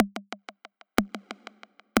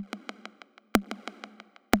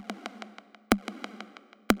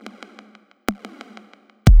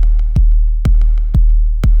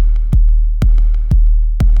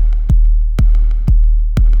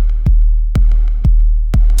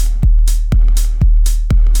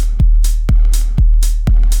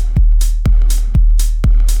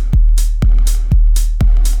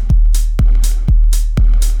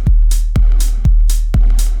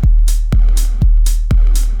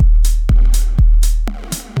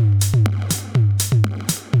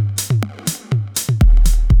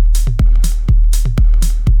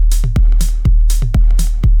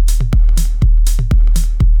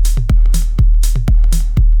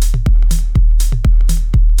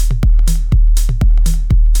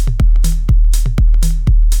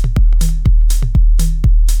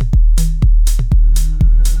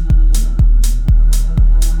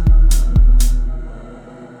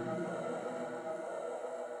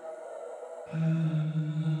Enable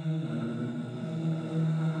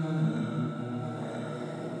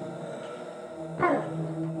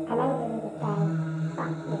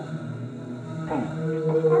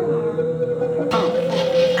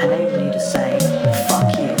you to say,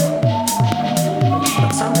 fuck you.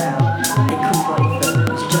 But somehow, it couldn't go any further.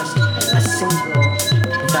 It was just a single,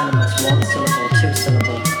 venomous, one syllable, two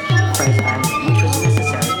syllable phrase of anger, which was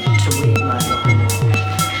necessary to reignite rock and roll.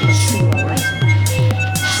 But sooner or later,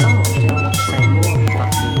 someone was going to want to say more than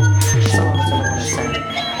fuck you. Someone was going to want to say,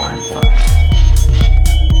 I'm fucked.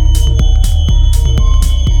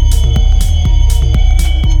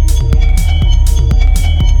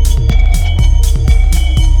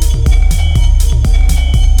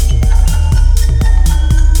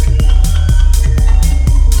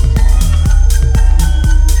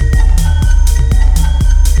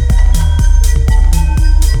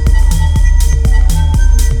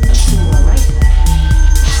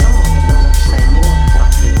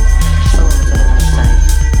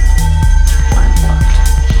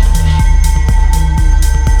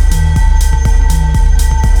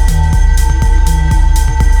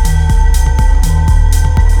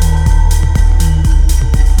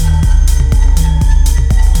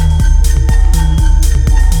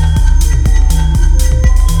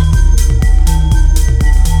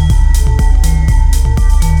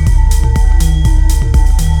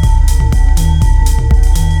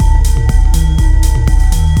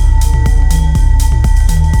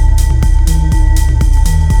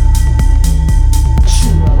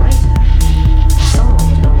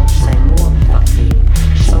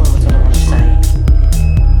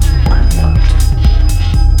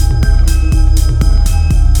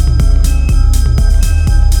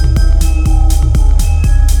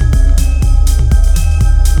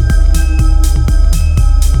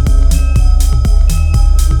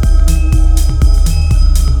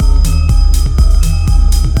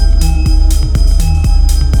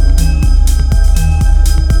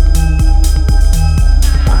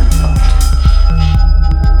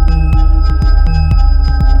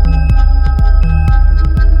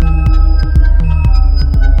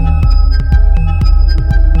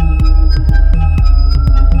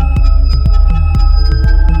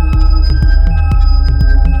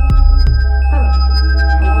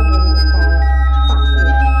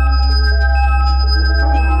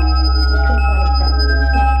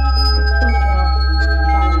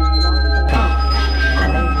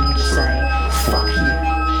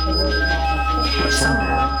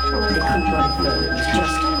 Somehow, it couldn't go any further. It was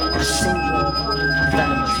just a single,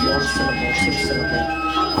 venomous, one syllable, two syllable